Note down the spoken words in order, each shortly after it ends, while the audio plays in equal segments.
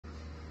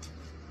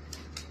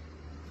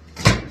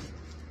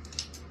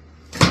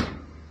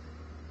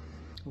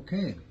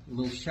Okay, a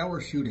little shower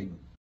shooting.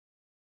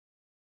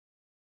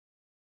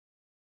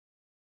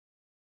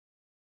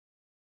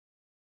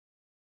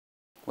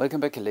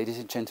 Welcome back, ladies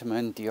and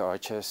gentlemen, dear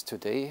archers.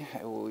 Today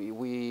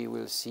we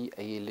will see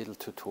a little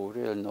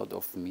tutorial, not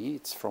of me,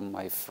 it's from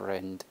my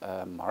friend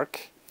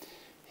Mark.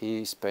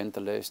 He spent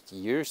the last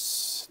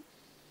years,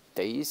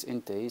 days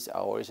and days,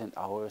 hours and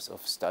hours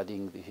of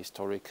studying the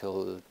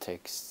historical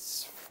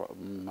texts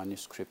from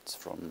manuscripts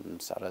from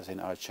Saracen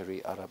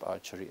archery, Arab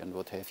archery and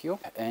what have you.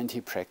 And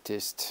he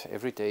practiced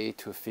every day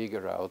to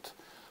figure out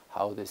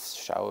how this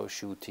shower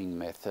shooting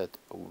method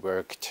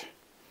worked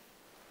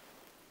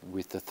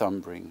with the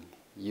thumb ring.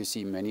 You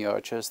see many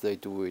archers, they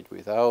do it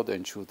without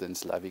and shoot in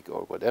Slavic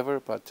or whatever,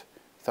 but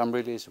thumb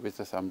release with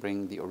the thumb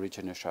ring, the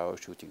original shower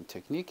shooting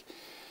technique.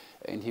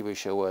 And he will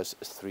show us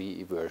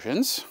 3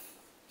 versions.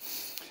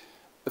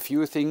 A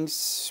few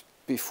things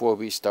before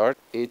we start.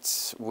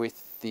 It's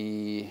with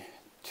the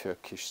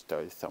Turkish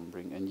style thumb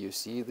ring, and you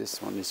see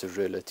this one is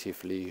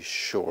relatively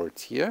short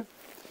here.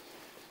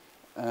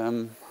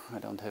 I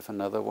don't have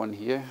another one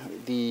here.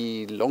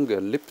 The longer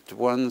lipped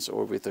ones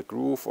or with a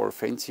groove or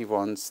fancy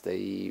ones,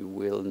 they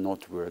will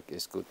not work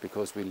as good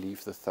because we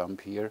leave the thumb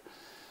here,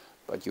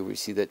 but you will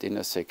see that in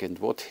a second.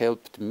 What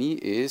helped me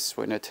is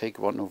when I take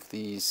one of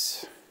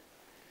these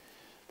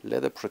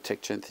leather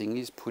protection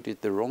thingies, put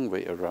it the wrong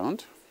way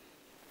around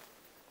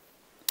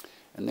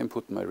and then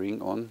put my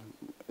ring on.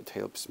 It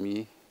helps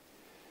me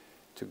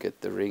to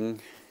get the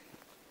ring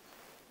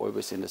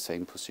always in the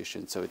same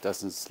position, so it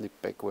doesn't slip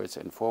backwards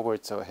and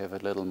forwards, so I have a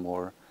little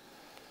more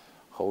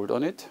hold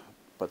on it,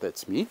 but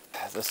that's me.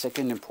 The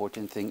second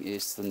important thing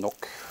is the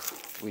knock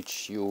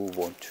which you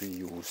want to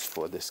use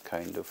for this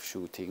kind of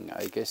shooting.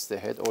 I guess they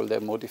had all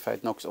their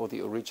modified knocks, or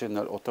the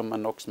original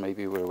Ottoman knocks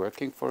maybe were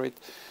working for it.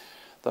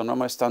 The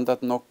normal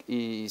standard knock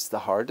is the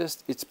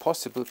hardest. It's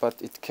possible,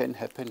 but it can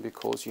happen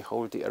because you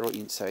hold the arrow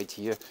inside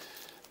here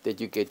that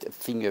you get a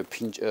finger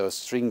pinch,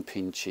 string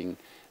pinching.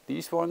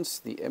 These ones,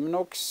 the M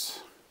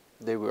knocks,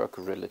 they work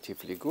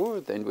relatively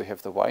good. Then we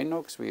have the Y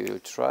knocks, we will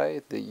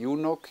try. The U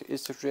knock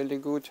is really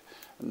good.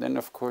 And then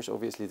of course,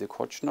 obviously the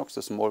Koch knocks,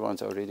 the small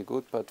ones are really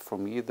good, but for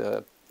me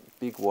the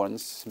big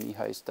ones,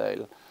 Mihai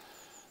style,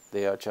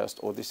 they are just,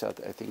 or these are,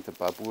 I think the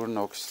Babur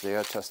knocks, they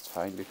are just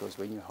fine, because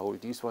when you hold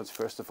these ones,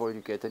 first of all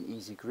you get an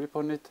easy grip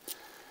on it,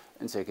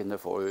 and second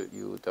of all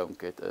you don't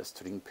get a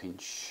string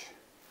pinch.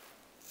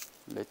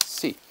 Let's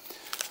see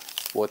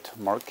what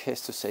Mark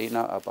has to say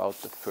now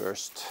about the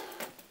first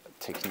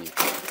technique.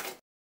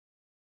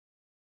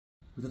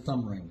 With a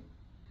thumb ring,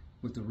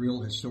 with the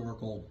real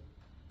historical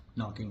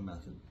knocking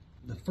method.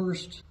 The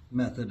first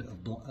method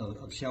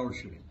of shower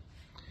shooting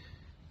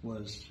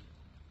was,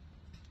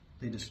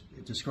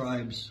 it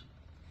describes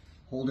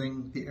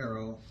holding the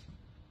arrow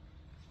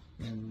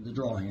in the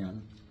draw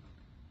hand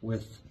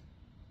with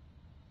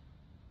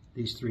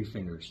these 3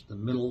 fingers, the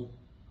middle,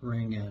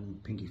 ring,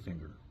 and pinky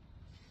finger.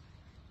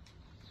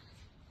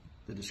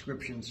 The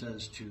description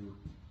says to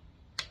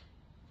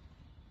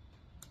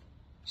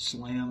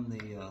slam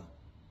the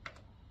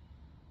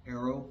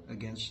arrow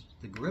against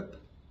the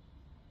grip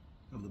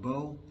of the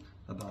bow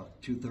about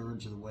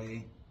 2/3 of the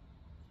way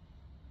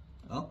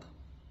up,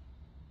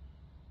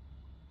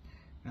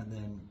 and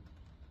then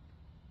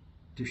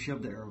to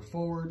shove the arrow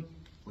forward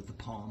with the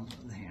palm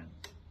of the hand.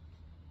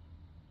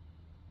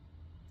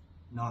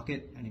 Knock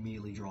it and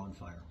immediately draw and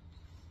fire.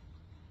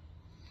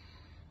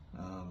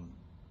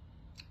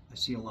 I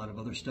see a lot of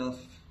other stuff,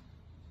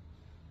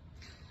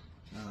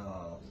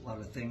 a lot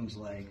of things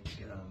like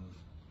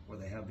where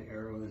they have the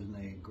arrows and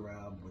they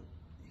grab with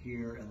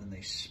here and then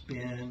they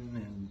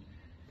spin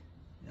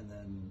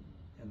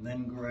and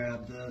then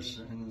grab this,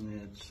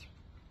 and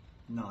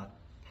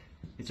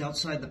it's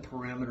outside the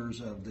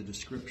parameters of the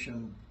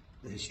description,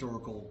 the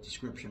historical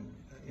description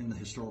in the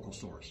historical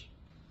source.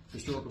 The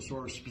historical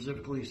source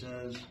specifically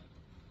says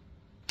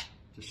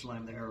to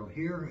slam the arrow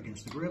here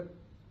against the grip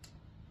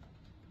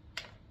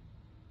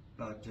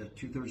about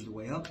 2/3 of the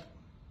way up,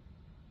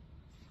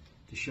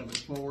 to shove it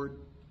forward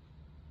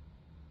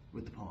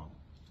with the palm.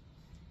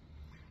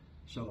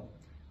 So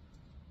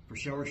for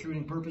shower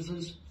shooting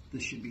purposes,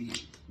 this should be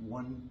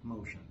one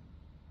motion.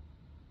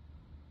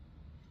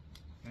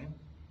 Okay?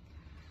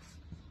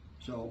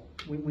 So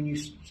when you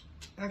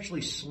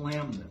actually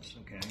slam this,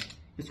 okay,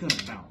 it's going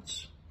to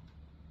bounce.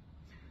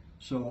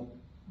 So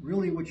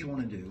really what you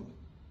want to do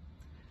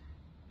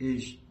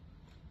is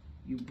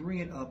you bring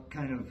it up,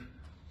 kind of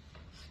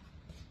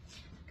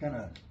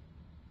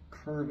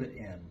curve it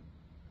in,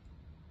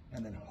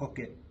 and then hook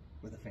it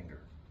with a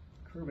finger.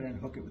 Curve it in,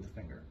 hook it with a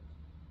finger.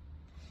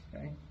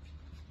 Okay?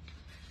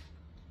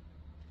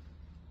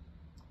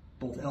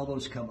 Both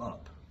elbows come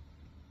up.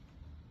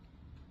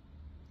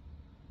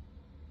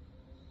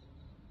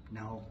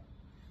 Now,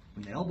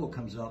 when the elbow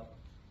comes up,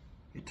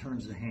 it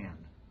turns the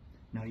hand.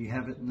 Now you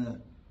have it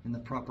in the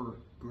proper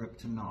grip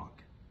to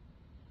knock.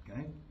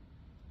 Okay?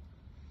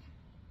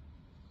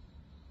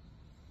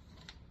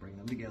 Bring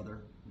them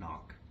together,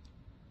 knock,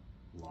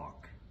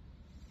 lock,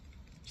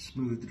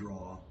 smooth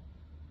draw,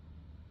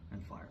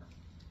 and fire.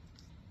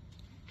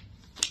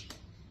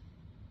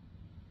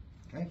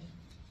 Okay?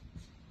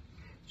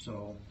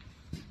 So,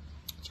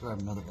 let's grab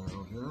another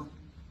arrow here.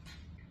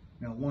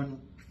 Now,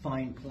 one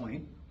fine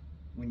point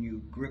when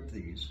you grip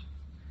these,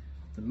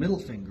 the middle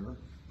finger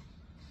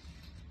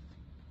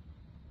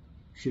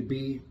should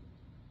be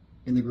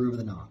in the groove of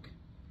the nock.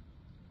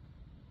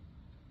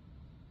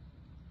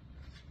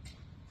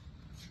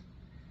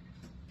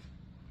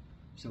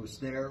 So it's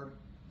there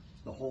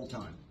the whole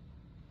time.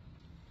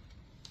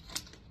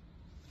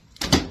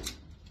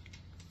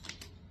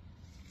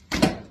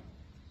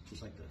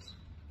 Just like this.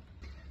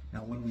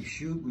 Now when we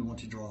shoot, we want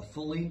to draw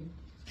fully.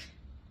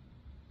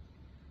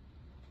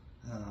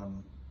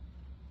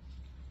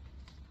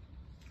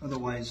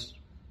 Otherwise,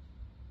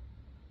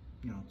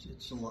 you know,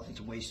 it's a lot. It's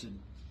a wasted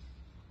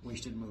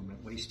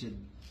movement, wasted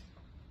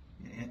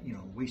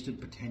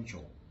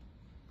potential.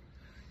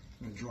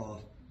 I'm going to draw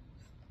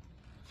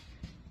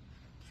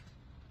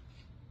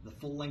the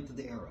full length of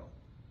the arrow.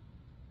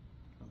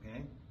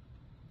 Okay.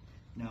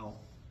 Now,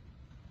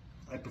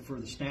 I prefer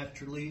the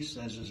snatch release,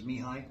 as is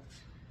Mihai.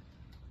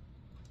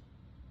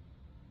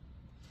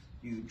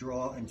 You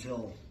draw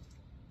until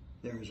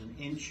there is an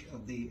inch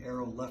of the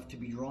arrow left to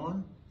be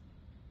drawn,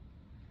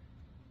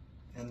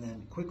 and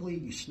then quickly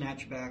you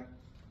snatch back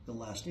the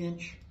last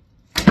inch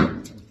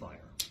and fire.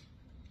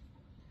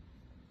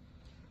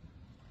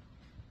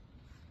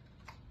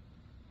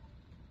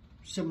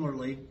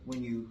 Similarly,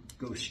 when you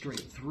go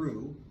straight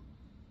through,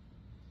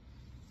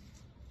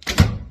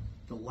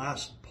 the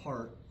last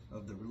part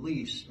of the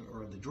release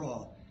or the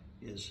draw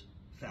is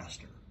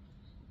faster,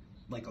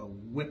 like a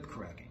whip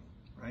cracking,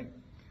 right?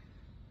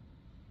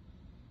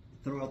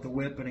 Throw out the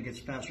whip and it gets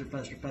faster,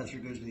 faster, faster,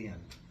 goes to the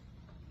end.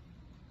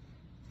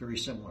 Very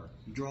similar.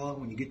 You draw,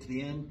 when you get to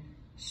the end,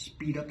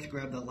 speed up to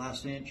grab that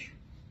last inch,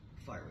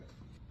 fire it.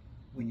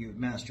 When you've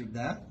mastered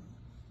that,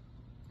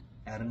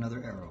 add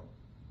another arrow.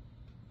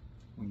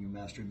 When you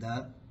mastered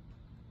that,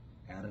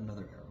 add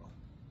another arrow.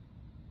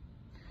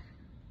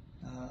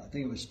 I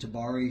think it was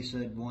Tabari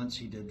said once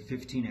he did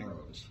 15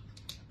 arrows.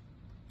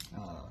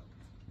 I'm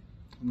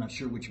not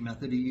sure which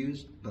method he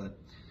used, but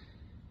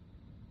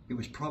it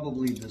was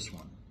probably this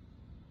one.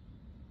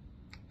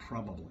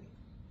 Probably.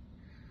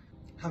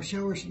 How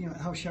shower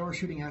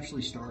shooting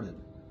actually started.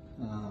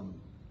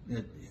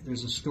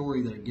 There's a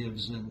story that it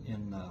gives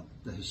in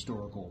the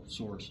historical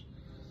source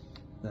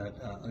that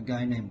a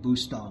guy named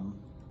Bustam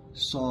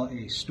saw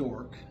a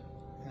stork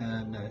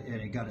and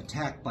it got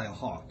attacked by a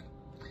hawk,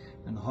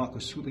 and the hawk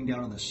was swooping down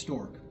on the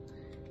stork,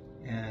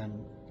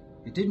 and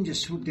it didn't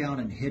just swoop down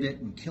and hit it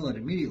and kill it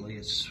immediately.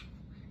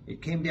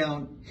 It came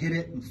down, hit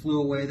it, and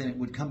flew away. Then it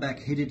would come back,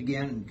 hit it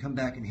again, and come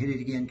back and hit it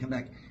again, come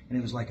back, and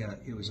it was like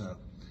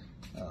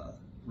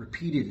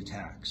repeated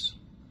attacks,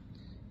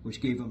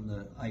 which gave him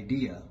the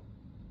idea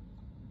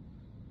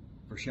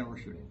for shower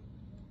shooting.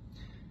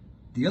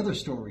 The other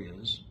story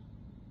is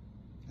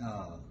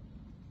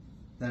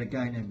that a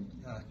guy named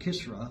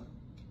Kisra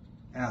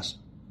asked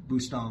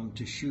Bustam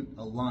to shoot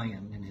a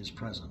lion in his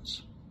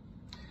presence.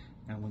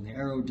 And when the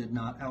arrow did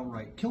not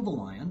outright kill the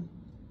lion,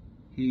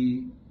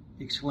 he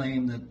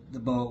exclaimed that the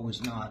bow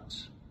was not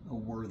a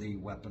worthy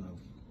weapon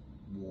of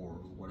war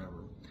or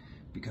whatever,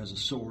 because a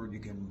sword you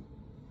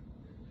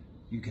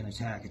can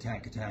attack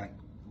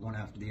one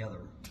after the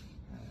other.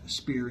 A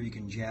spear you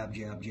can jab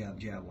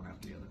one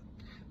after the other.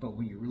 But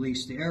when you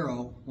release the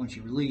arrow, once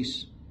you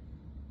release,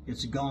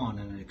 it's gone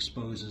and it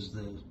exposes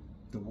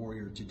the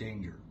warrior to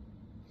danger.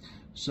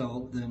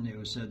 So then it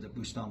was said that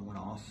Bustam went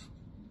off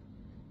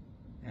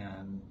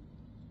and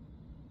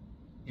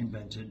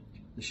invented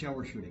the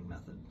shower shooting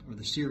method, or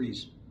the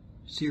series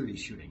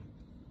shooting,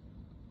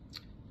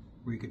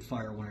 where you could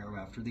fire one arrow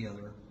after the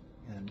other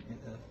and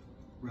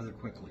rather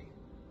quickly.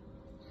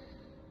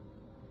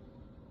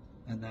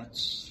 And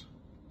that's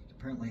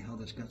apparently how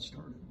this got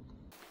started.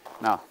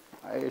 Now,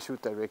 I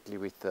shoot directly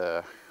with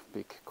the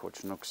big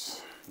Coach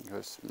Nooks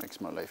because it makes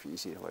my life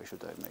easier. Why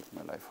should I make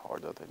my life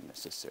harder than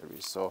necessary?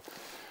 So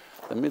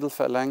the middle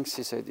phalanx,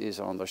 he said, is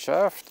on the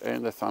shaft,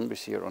 and the thumb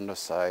is here on the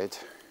side.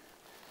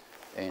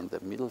 And the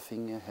middle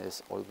finger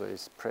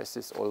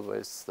presses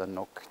always the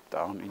nock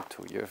down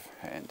into your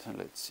hand. And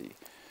let's see.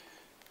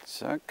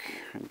 Zack.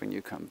 And when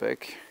you come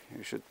back,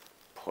 you should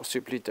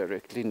possibly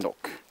directly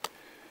nock.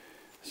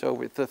 So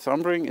with the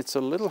thumb ring, it's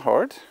a little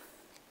hard.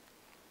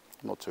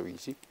 Not so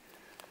easy.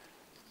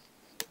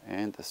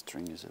 And the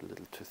string is a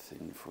little too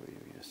thin for you.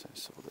 Yes, I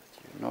saw that.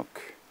 You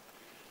nock.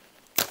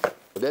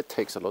 That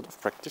takes a lot of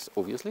practice,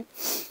 obviously.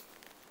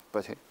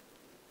 But hey.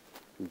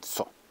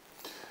 So,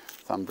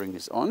 thumb ring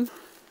is on.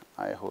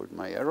 I hold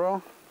my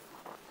arrow.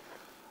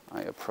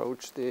 I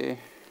approach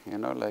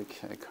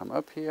like I come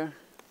up here,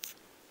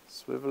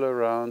 swivel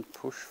around,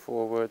 push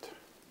forward,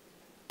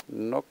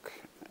 nock.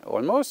 I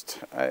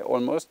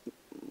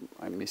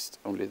missed.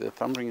 Only the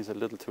thumb ring is a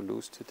little too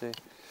loose today.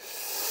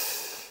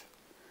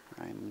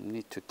 I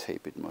need to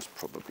tape it most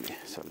probably.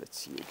 So let's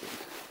see again.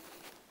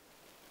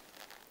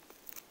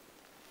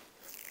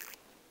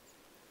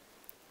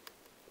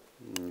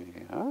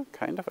 Yeah,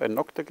 kind of. I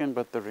knocked again,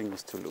 but the ring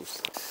is too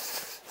loose.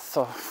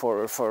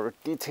 for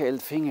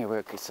detailed finger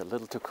work, it's a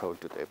little too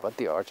cold today, but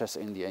the archers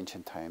in the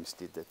ancient times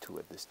did that too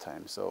at this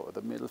time. So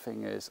the middle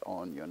finger is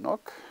on your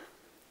nock.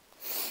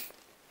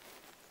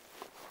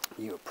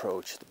 You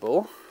approach the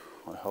bow,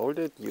 or hold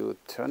it, you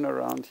turn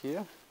around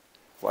here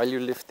while you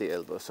lift the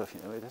elbow. So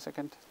wait a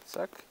second,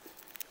 suck.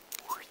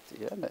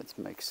 Yeah, that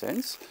makes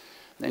sense.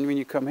 Then when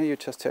you come here, you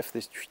just have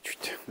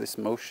this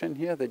motion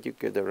here that you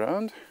get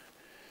around.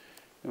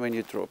 And when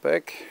you draw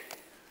back,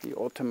 you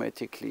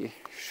automatically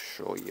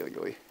show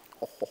you.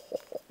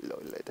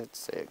 Let's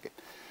say again.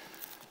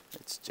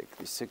 Let's check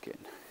this again.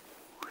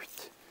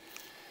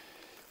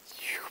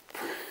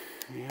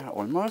 Yeah,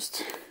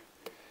 almost.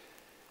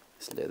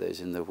 This leather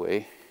is in the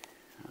way.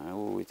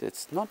 Oh,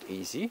 that's not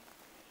easy.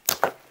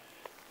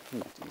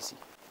 Not easy.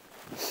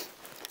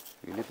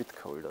 Really a bit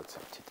cold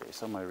outside today,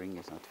 so my ring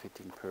is not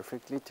fitting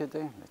perfectly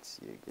today. Let's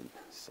see again.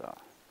 So,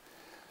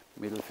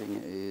 middle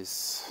finger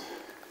is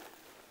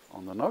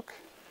on the nock.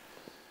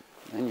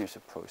 Then you're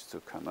supposed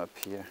to come up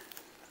here,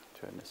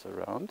 turn this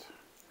around,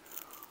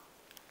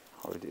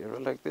 hold the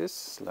arrow like this,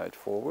 slide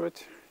forward,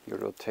 you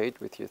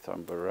rotate with your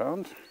thumb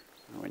around,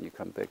 and when you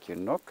come back you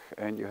knock,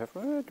 and you have,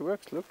 it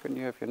works, look, when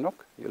you have your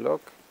knock, you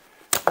lock,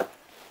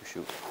 you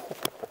shoot.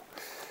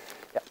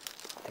 Yeah,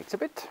 takes a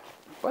bit,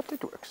 but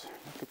it works.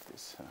 Look at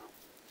this, you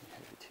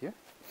have it here.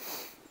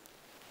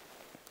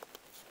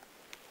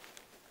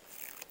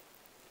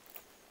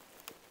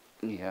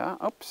 Yeah,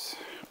 oops,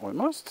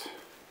 almost.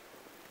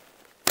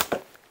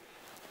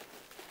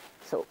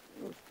 So,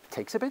 it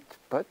takes a bit,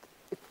 but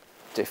it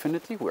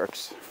definitely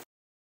works.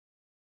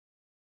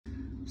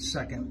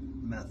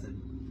 Second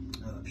method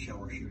of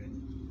shower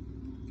shooting.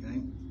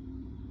 Okay?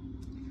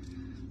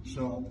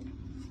 So,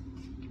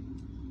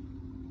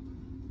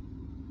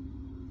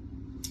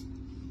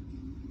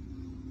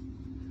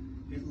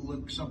 it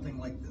looks something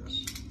like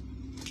this.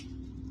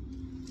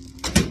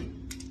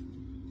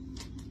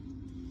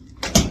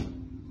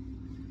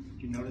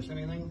 Do you notice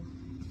anything?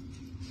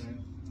 Okay.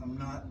 I'm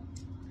not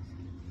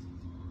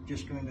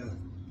just going to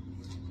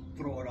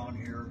throw it on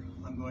here.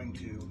 I'm going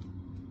to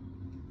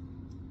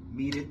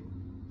meet it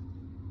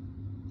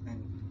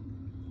and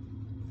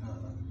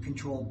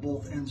control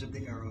both ends of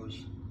the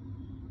arrows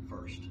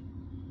first.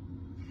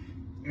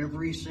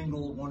 Every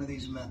single one of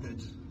these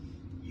methods,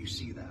 you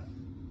see that.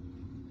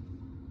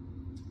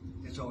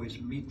 It's always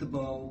meet the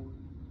bow,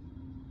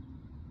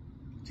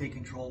 take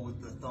control with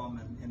the thumb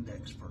and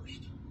index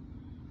first,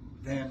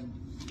 then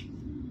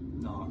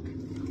knock.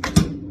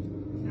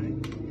 Okay?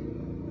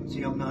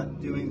 See, I'm not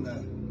doing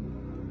the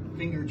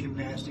finger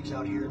gymnastics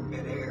out here in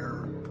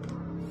midair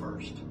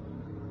first.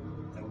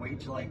 I wait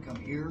till I come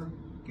here,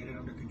 get it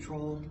under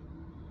control,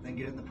 then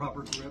get it in the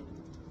proper grip,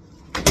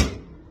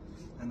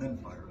 and then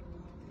fire it.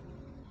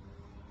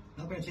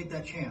 I'm not going to take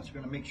that chance. We're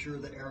going to make sure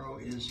the arrow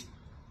is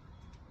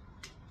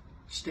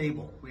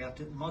stable. We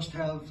must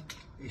have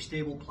a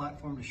stable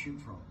platform to shoot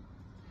from.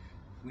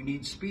 We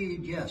need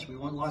speed, yes, we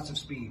want lots of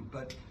speed,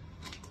 but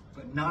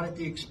not at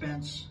the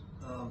expense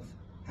of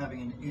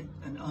having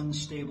an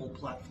unstable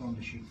platform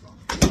to shoot from.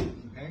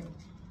 Okay?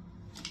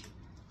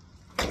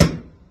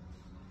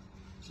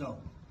 So,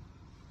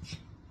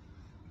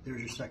 there's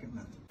your second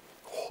method.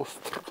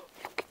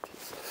 Look at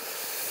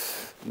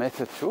this.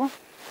 Method 2.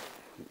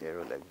 The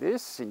arrow like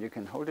this, and you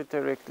can hold it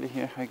directly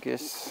here, I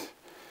guess.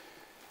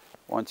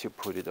 Once you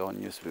put it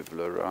on, you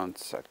swivel around,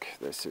 suck.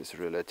 This is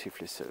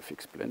relatively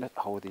self-explanatory.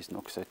 How these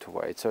knocks are too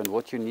wide. So, and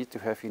what you need to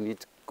have, you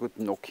need good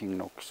knocking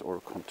knocks or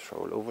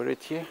control over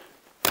it here.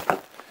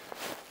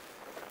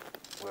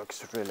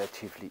 Works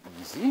relatively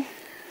easy.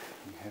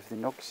 You have the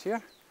knocks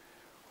here.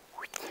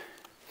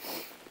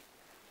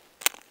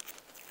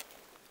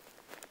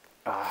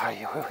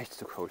 It's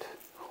too cold.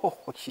 Oh,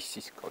 this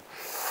is cold.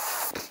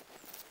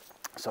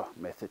 So,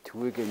 method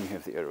 2 again, you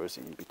have the arrows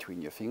in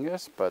between your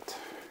fingers, but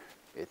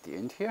at the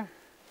end here,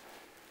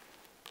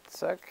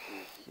 zack,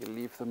 you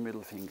leave the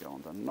middle finger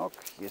on the nock,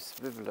 you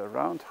swivel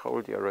around,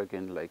 hold the arrow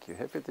again like you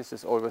have it. This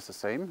is always the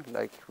same,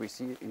 like we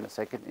see in a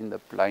second in the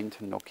blind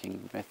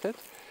knocking method.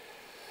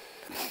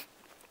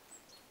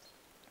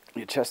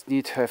 You just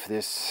need to have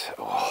this,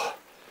 oh,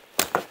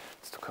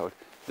 it's too cold,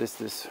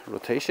 this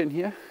rotation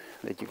here,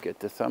 that you get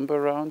the thumb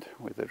around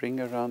with the ring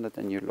around it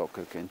and you lock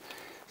again.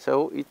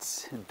 So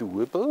it's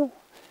doable,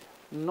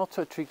 not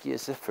so tricky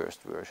as the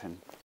first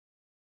version.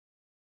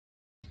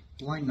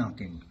 Blind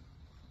knocking.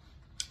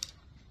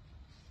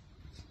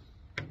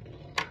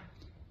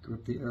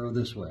 Grip the arrow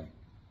this way.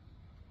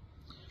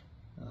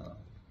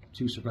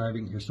 Two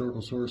surviving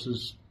historical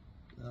sources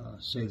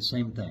say the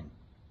same thing.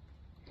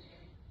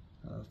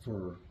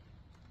 For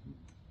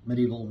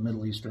medieval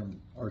Middle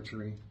Eastern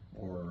archery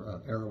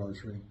or arrow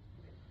archery,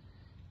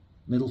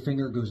 middle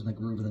finger goes in the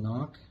groove of the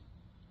nock,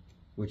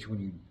 which when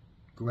you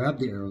grab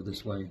the arrow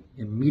this way,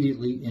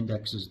 immediately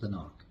indexes the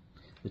nock.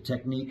 The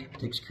technique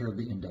takes care of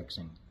the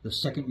indexing. The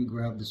second you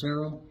grab this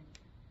arrow,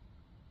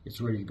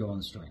 it's ready to go on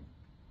the string.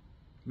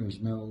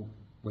 There's no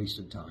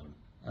wasted time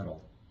at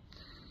all.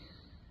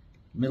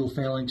 Middle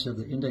phalanx of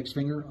the index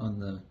finger on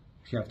the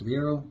shaft of the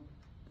arrow,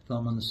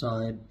 thumb on the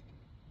side.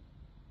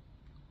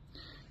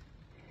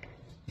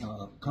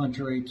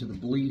 Contrary to the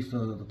belief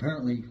of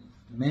apparently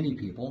many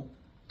people,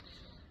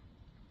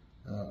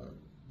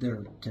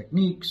 their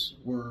techniques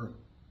were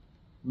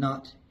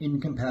not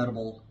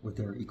incompatible with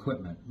their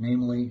equipment,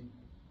 namely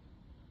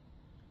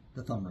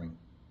the thumb ring,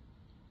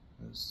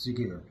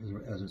 zigir,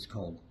 as it's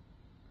called,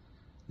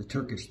 the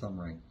Turkish thumb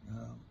ring.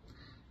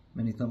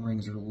 Many thumb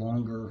rings are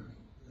longer.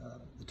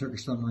 The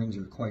Turkish thumb rings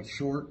are quite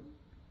short,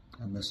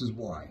 and this is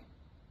why.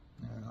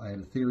 I had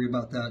a theory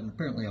about that, and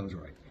apparently I was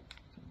right.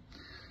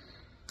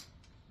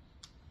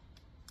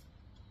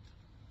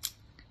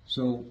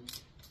 So,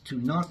 to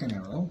knock an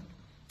arrow,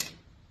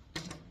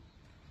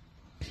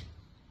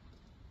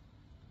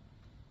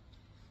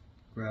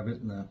 grab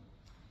it in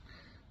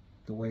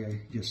the way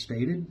I just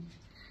stated.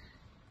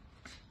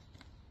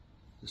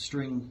 The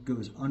string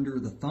goes under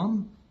the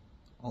thumb,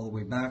 all the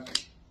way back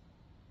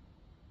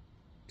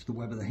to the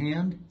web of the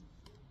hand,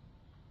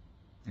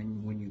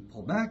 and when you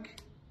pull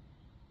back,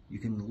 you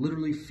can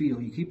literally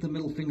feel, you keep the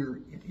middle finger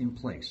in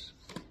place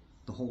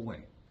the whole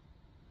way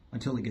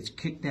until it gets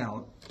kicked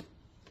out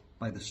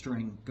by the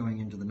string going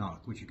into the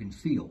knock, which you can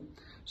feel.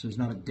 So there's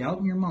not a doubt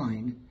in your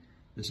mind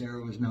this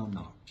arrow is now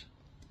knocked.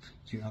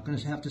 So you're not going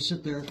to have to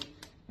sit there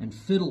and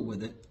fiddle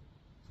with it.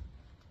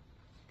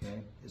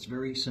 Okay? It's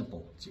very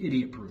simple. It's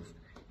idiot proof.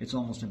 It's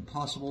almost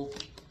impossible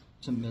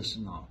to miss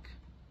a knock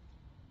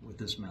with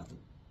this method.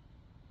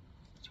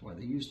 That's why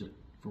they used it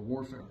for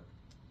warfare.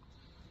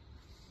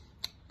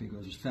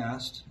 Because it's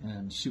fast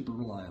and super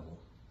reliable.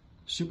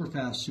 Super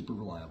fast, super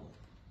reliable.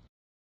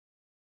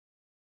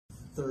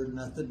 Third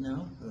method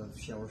now of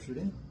shower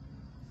shooting,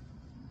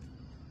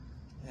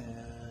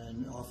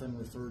 and often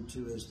referred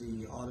to as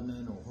the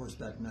Ottoman or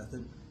horseback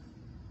method.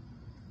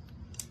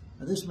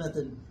 Now, this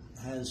method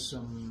has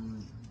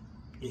some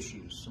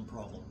issues, some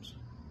problems.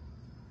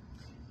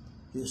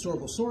 The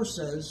historical source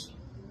says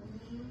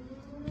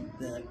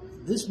that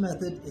this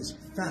method is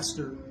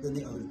faster than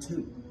the other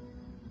two,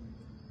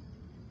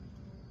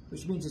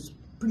 which means it's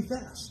pretty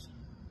fast,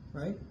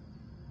 right?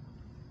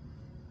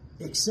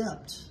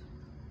 Except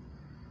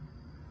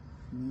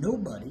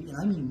nobody, and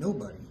I mean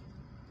nobody,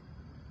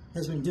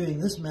 has been doing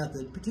this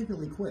method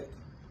particularly quick.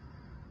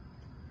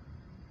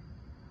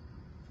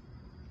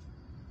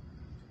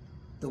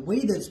 The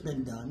way that's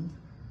been done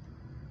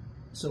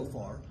so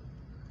far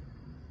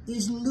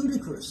is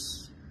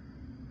ludicrous.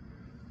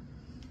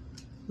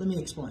 Let me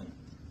explain.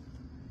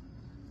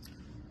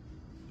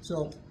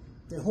 So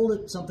they hold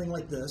it something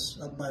like this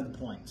up by the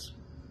points,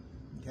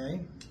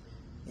 okay?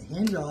 They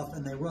hand it off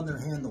and they run their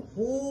hand the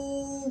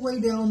whole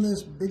way down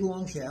this big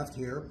long shaft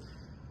here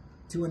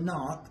to a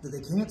knock that they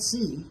can't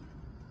see,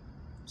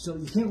 so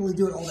you can't really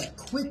do it all that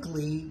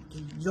quickly.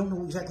 You don't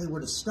know exactly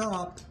where to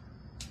stop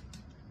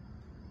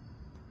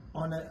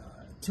on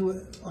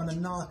a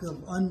knock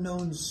of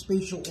unknown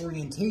spatial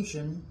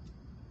orientation,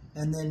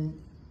 and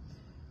then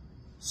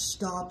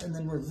stop and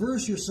then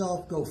reverse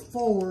yourself, go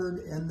forward,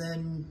 and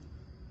then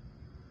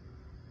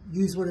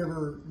use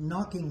whatever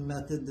knocking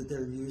method that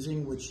they're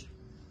using, which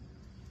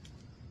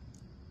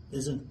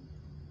isn't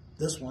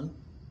this one,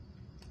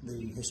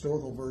 the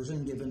historical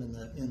version given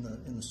in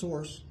the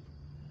source.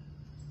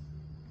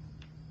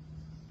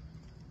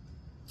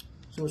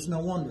 So it's no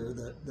wonder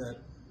that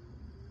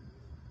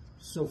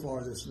so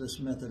far this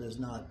method is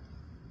not,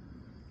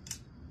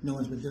 no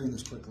one's been doing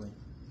this quickly.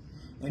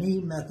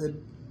 Any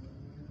method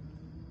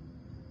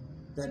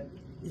that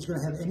is going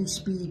to have any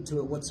speed to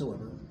it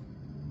whatsoever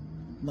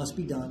must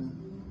be done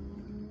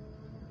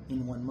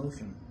in one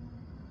motion.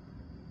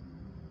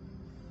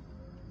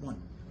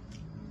 One.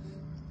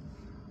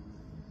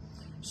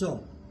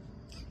 So,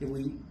 if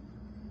we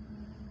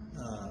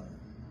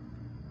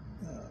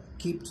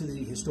keep to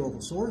the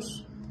historical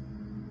source,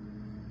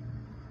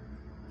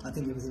 I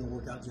think everything will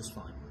work out just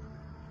fine.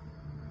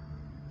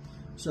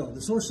 So,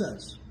 the source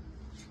says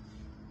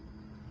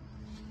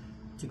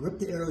to grip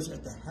the arrows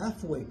at the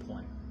halfway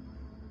point,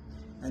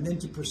 and then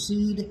to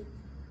proceed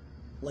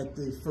like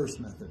the first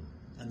method.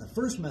 And the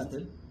first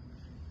method,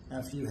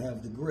 after you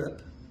have the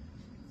grip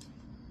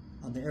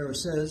on the arrow,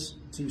 says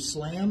to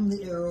slam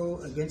the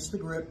arrow against the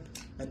grip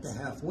at the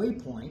halfway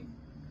point,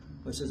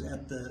 which is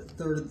at the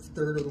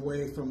third of the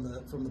way from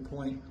the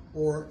point,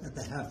 or at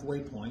the halfway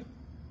point.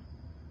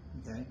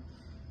 Okay,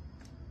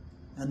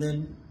 and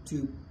then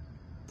to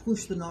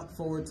push the knock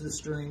forward to the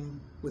string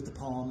with the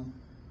palm,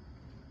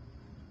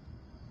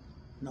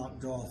 knock,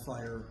 draw,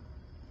 fire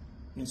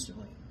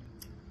instantly.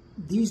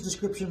 These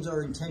descriptions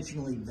are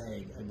intentionally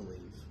vague, I believe.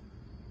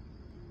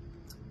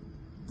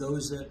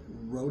 Those that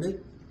wrote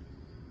it,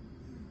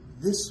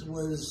 this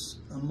was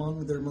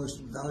among their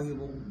most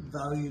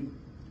valued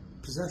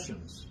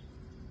possessions.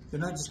 They're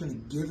not just going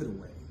to give it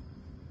away.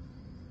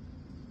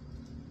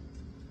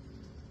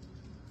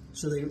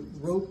 So they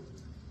wrote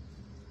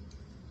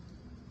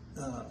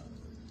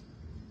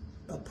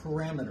a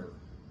parameter.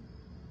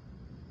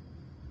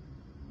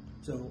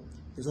 So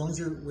as long as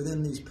you're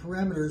within these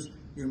parameters,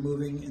 you're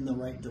moving in the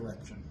right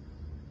direction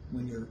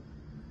when you're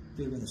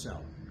figuring this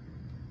out.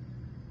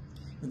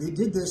 And they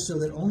did this so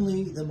that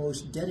only the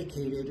most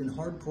dedicated and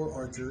hardcore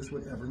archers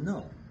would ever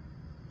know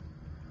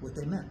what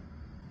they meant.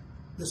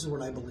 This is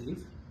what I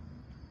believe,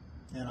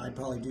 and I'd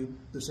probably do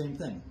the same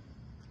thing.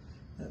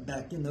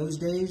 Back in those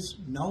days,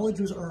 knowledge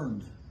was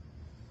earned.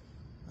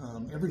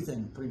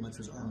 Everything pretty much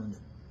was earned,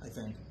 I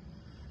think.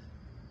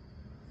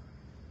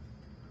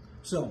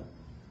 So,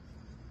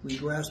 we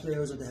grasp the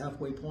arrows at the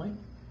halfway point.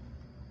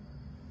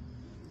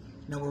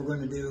 Now what we're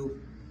going to do,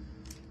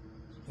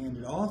 hand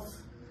it off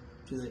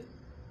to the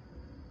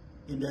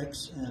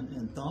index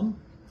and thumb.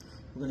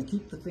 We're going to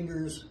keep the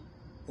fingers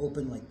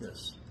open like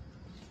this.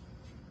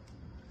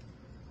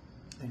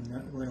 And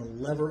we're going to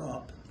lever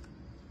up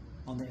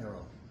on the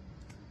arrow.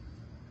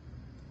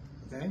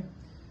 Okay?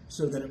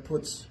 So that it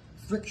puts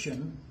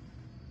friction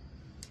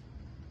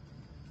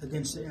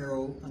against the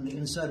arrow on the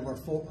inside of our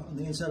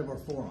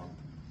forearm.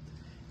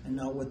 And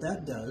now what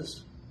that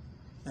does,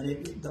 and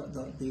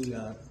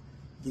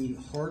the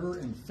harder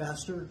and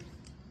faster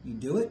you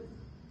do it,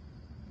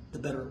 the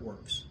better it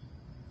works.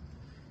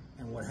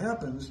 And what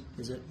happens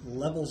is it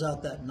levels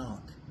out that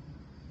knock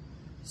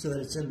so that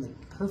it's in the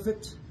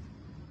perfect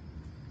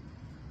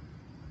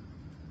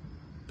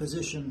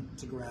position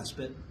to grasp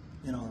it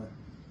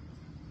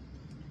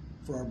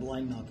for our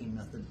blind knocking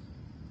method.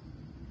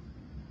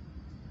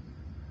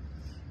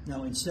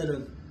 Now, instead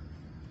of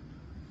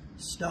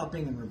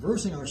stopping and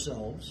reversing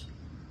ourselves,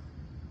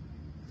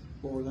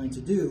 what we're going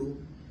to do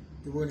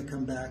is we're going to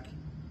come back,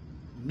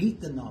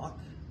 meet the knock,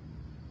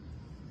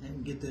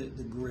 and get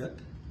the grip,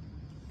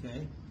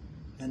 okay,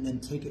 and then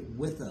take it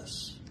with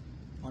us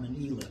on an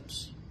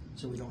ellipse,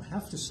 so we don't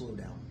have to slow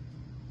down.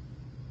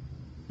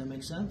 That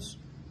make sense?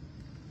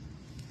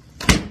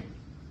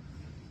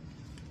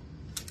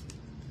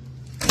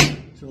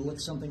 So it'll look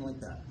something like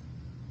that,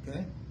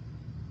 okay?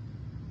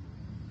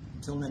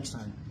 Until next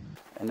time.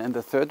 And then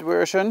the third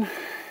version,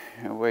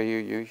 where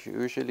you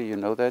usually, you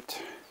know that,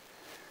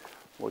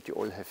 what you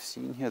all have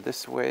seen here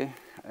this way.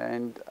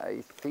 And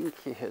I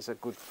think he has a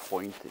good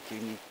point that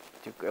you need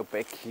to go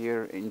back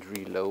here and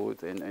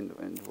reload and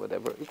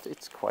whatever.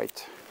 It's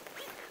quite,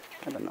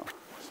 I don't know.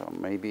 So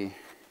maybe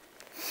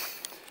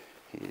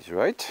he's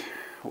right.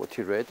 What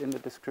he read in the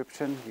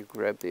description, you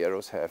grab the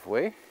arrows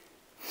halfway.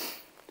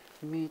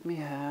 Meet me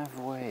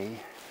halfway.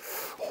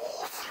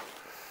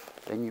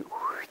 Then you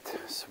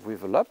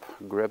swivel up,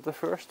 grab the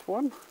first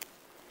one,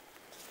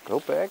 go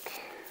back,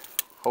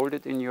 hold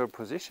it in your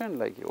position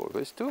like you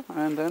always do,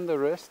 and then the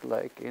rest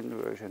like in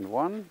version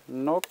 1,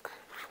 knock,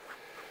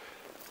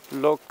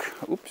 lock,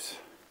 oops,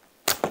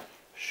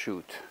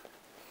 shoot.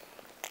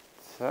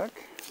 Zack,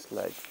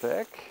 slide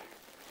back,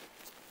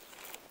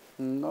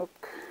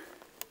 knock,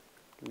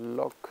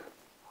 lock.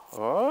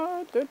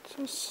 Oh, that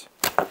is,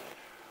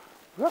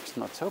 works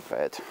not so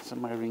bad. So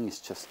my ring is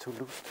just too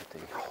loose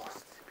today.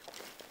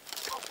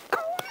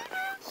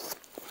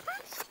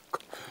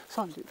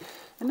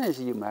 And as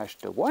you mash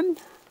the one,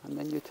 and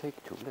then you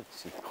take two. Let's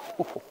see.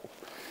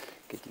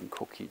 Getting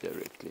cocky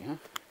directly, huh?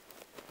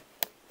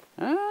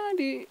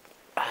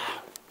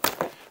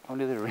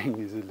 Only the ring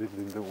is a little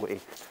in the way,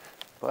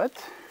 but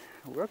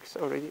works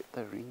already.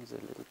 The ring is a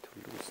little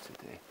too loose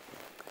today,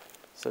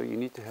 so you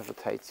need to have a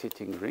tight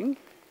sitting ring.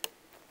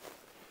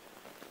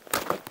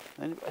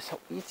 And so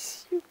you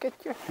get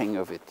your hang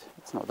of it.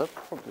 It's not a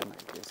problem,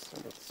 I guess. So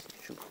let's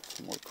shoot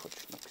some more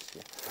coach knocks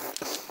here.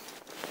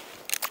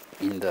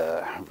 In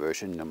the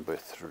version number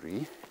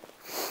 3.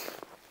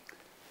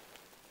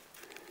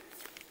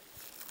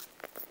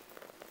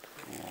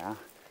 Yeah.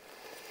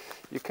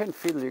 You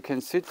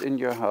can sit in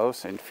your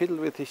house and fiddle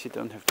with this. You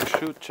don't have to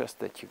shoot, just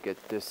that you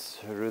get this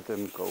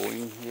rhythm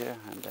going here.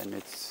 And then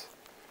it's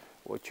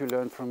what you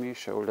learned from me,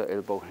 shoulder,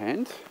 elbow,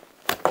 hand.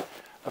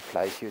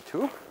 Applies here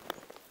too.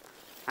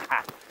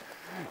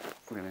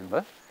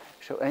 Remember?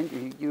 So,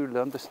 and you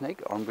learn the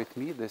snake arm with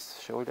me, this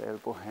shoulder,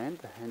 elbow, hand.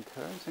 The hand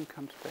turns and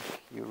comes back.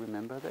 You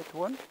remember that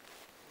one?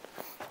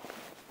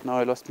 Now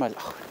I lost my,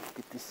 oh, look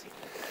at this.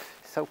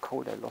 It's so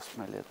cold I lost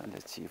my leather.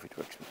 Let's see if it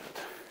works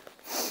without.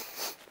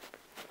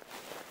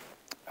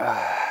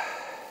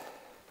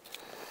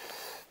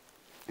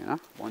 Yeah,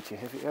 once you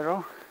have your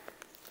arrow,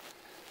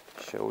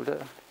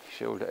 shoulder,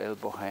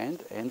 elbow,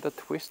 hand, and the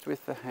twist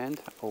with the hand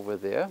over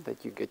there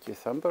that you get your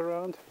thumb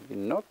around. You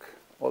knock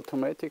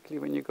automatically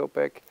when you go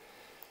back.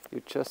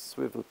 You just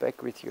swivel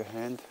back with your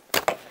hand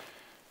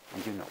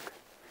and you knock.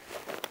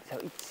 So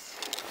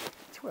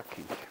it's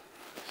working.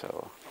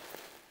 So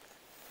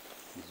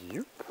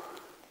zoop,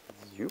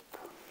 zoop,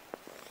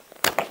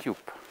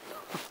 zoop.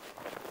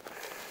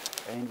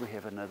 And we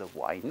have another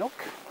Y knock.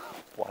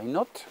 Why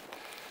not?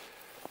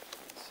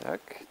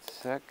 Zack,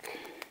 zack.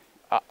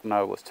 Ah,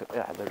 now it was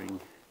the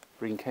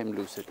ring came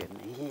loose again.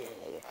 Yeah.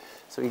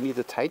 So you need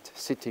a tight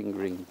sitting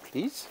ring,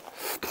 please.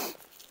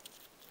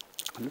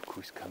 Look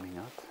who's coming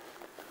out.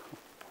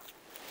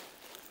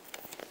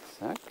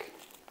 Zack.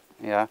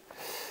 Yeah,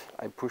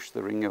 I pushed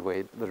the ring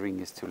away. The ring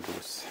is too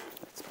loose.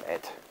 That's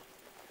bad.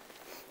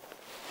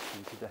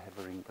 Did I have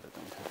a ring, but I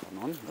don't have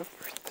one on. Look.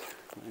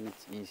 And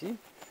it's easy.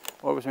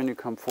 Always when you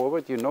come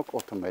forward, you knock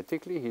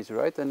automatically. He's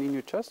right, and then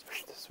you just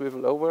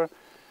swivel over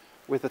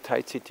with a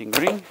tight sitting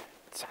ring.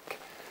 Zack.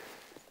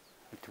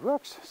 It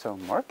works. So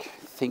Mark,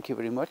 thank you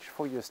very much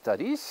for your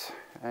studies.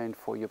 and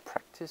for your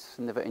practice,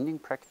 never-ending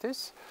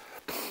practice,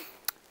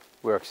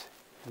 works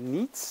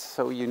neat.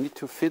 So you need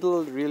to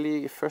fiddle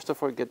really, first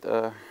of all, get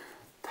a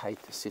tight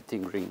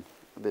sitting ring.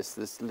 This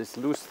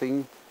loose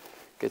thing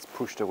gets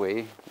pushed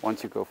away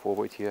once you go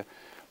forward here,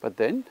 but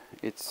then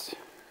it's,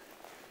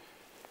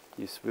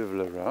 you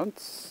swivel around,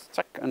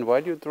 zack, and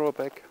while you draw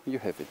back, you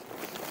have it.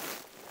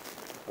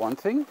 One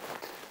thing,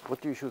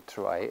 what you should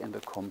try and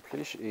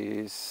accomplish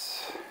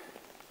is,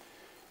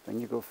 when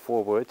you go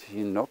forward,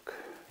 you knock,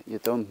 you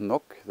don't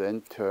knock,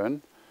 then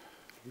turn,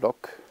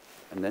 lock,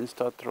 and then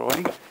start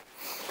drawing.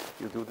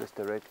 You do this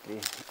directly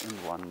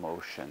in one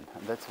motion.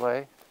 And that's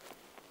why,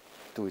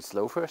 do it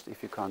slow first.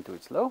 If you can't do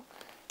it slow,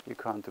 you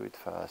can't do it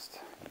fast.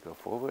 You go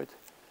forward,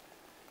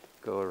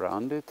 go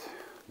around it,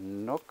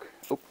 knock,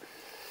 oop.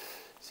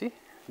 See,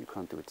 you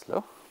can't do it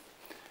slow.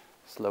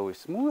 Slow is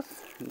smooth,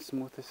 and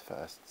smooth is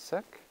fast.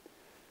 Zack,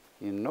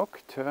 you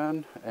knock,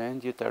 turn,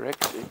 and you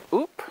directly,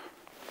 oop,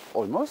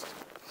 almost.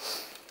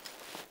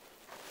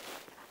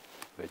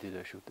 Where did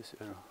I shoot this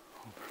arrow?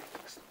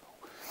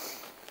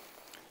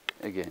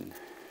 Again,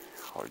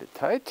 hold it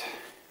tight,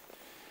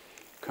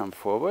 come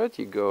forward,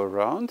 you go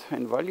around,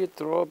 and while you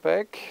draw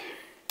back,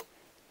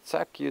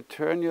 zack, you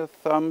turn your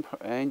thumb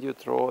and you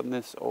draw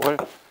this all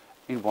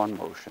in one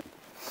motion,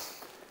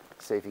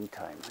 saving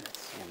time. Let's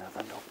see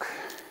another look.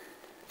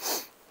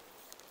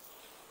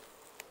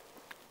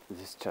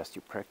 This is just,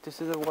 you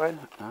practice it a while.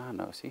 Ah,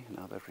 no, see,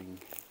 now the ring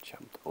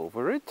jumped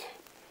over it.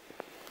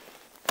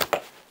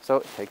 So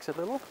it takes a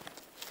little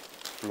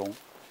long,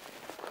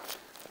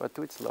 but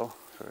do it slow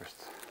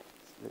first,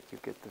 so that you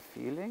get the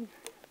feeling.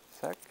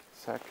 Zack,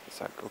 zack,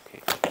 zack.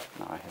 Okay,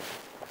 now I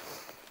have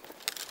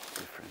a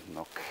different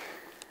knock.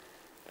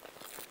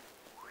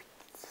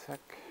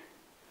 Zack.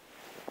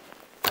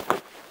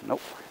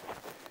 Nope,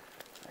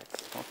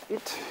 that's not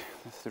it.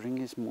 The ring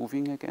is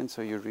moving again,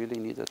 so you really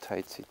need a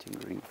tight sitting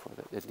ring for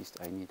that. At least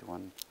I need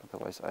one,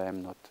 otherwise I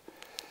am not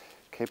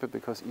capable,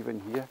 because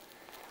even here,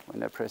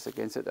 when I press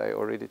against it, I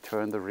already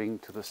turn the ring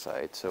to the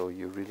side. So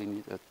you really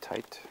need a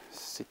tight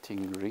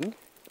sitting ring.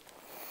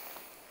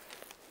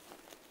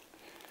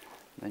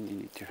 Then you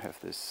need to have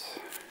this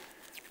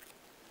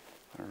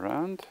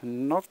around,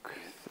 knock.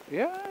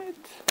 Yeah,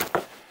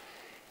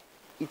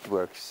 it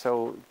works.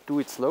 So do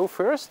it slow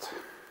first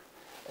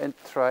and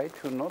try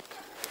to not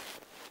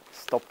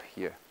stop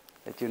here.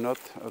 That you're not,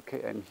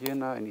 okay, I'm here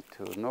now, I need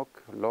to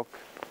knock, lock.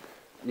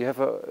 You have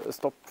a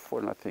stop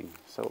for nothing.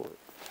 So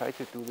try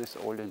to do this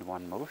all in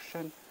one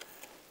motion.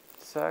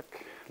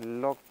 Zack,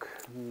 lock,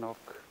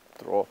 knock,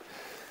 draw.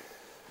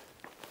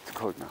 It's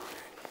cold now.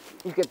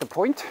 You get the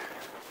point.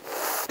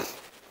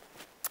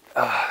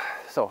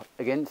 So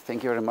again,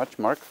 thank you very much,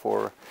 Mark,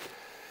 for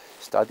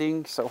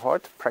studying so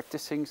hard,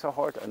 practicing so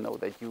hard. I know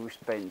that you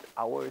spend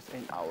hours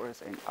and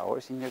hours and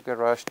hours in your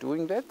garage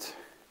doing that.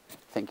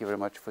 Thank you very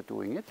much for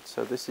doing it.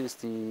 So this is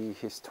the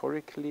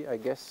historically, I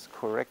guess,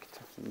 correct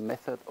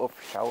method of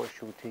shower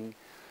shooting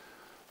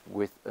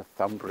with a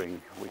thumb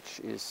ring, which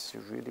is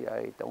really,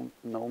 I don't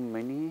know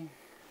many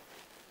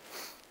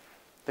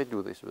that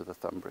do this with a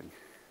thumb ring.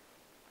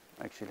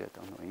 Actually, I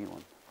don't know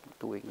anyone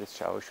doing this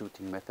shower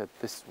shooting method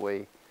this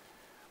way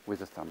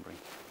with a thumb ring.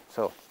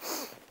 So,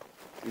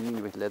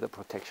 even with leather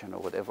protection or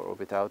whatever, or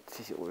without,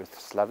 with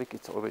Slavic,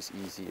 it's always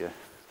easier.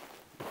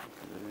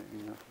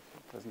 You know,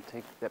 it doesn't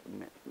take that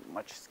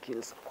much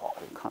skills. Oh,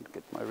 I can't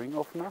get my ring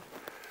off now.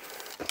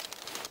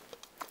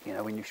 You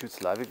know, when you shoot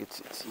Slavic,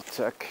 it's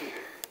zack.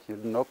 You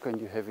knock and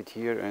you have it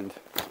here, and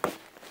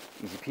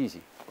easy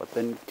peasy. But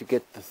then to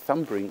get the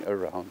thumb ring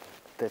around,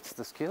 that's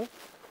the skill.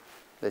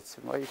 That's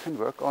why you can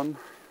work on.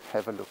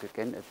 Have a look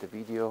again at the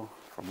video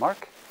from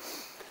Mark.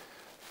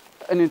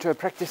 And enjoy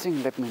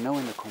practicing. Let me know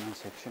in the comment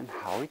section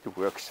how it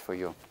works for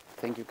you.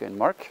 Thank you again,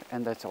 Mark.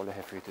 And that's all I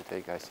have for you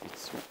today, guys.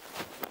 It's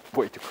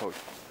way too cold.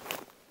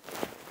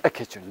 I'll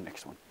catch you in the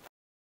next one.